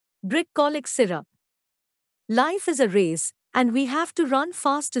Brick Colic Syrup. Life is a race, and we have to run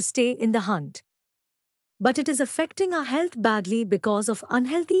fast to stay in the hunt. But it is affecting our health badly because of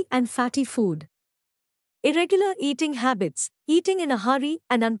unhealthy and fatty food. Irregular eating habits, eating in a hurry,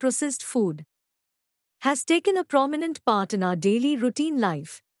 and unprocessed food has taken a prominent part in our daily routine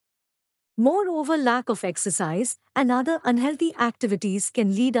life. Moreover, lack of exercise and other unhealthy activities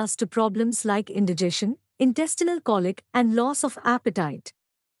can lead us to problems like indigestion, intestinal colic, and loss of appetite.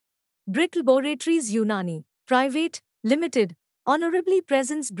 Brick Laboratories Unani, Private, Limited, honorably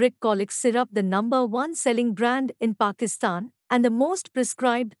presents Brick Colic Syrup, the number one selling brand in Pakistan and the most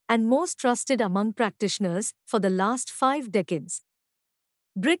prescribed and most trusted among practitioners for the last 5 decades.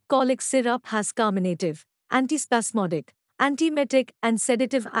 Brick Colic Syrup has carminative, antispasmodic, antiemetic, and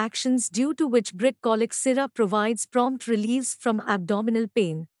sedative actions, due to which Brick Colic Syrup provides prompt relief from abdominal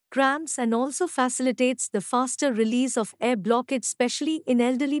pain, cramps, and also facilitates the faster release of air blockage, especially in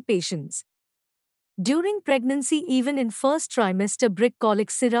elderly patients. During pregnancy, even in first trimester, Brick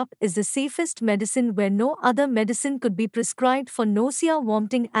Colic Syrup is the safest medicine, where no other medicine could be prescribed for nausea,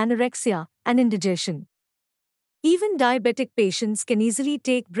 vomiting, anorexia, and indigestion. Even diabetic patients can easily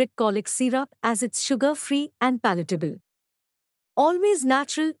take Brick Colic Syrup as it's sugar-free and palatable. Always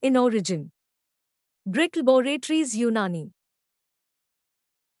natural in origin. Brick Laboratories Unani.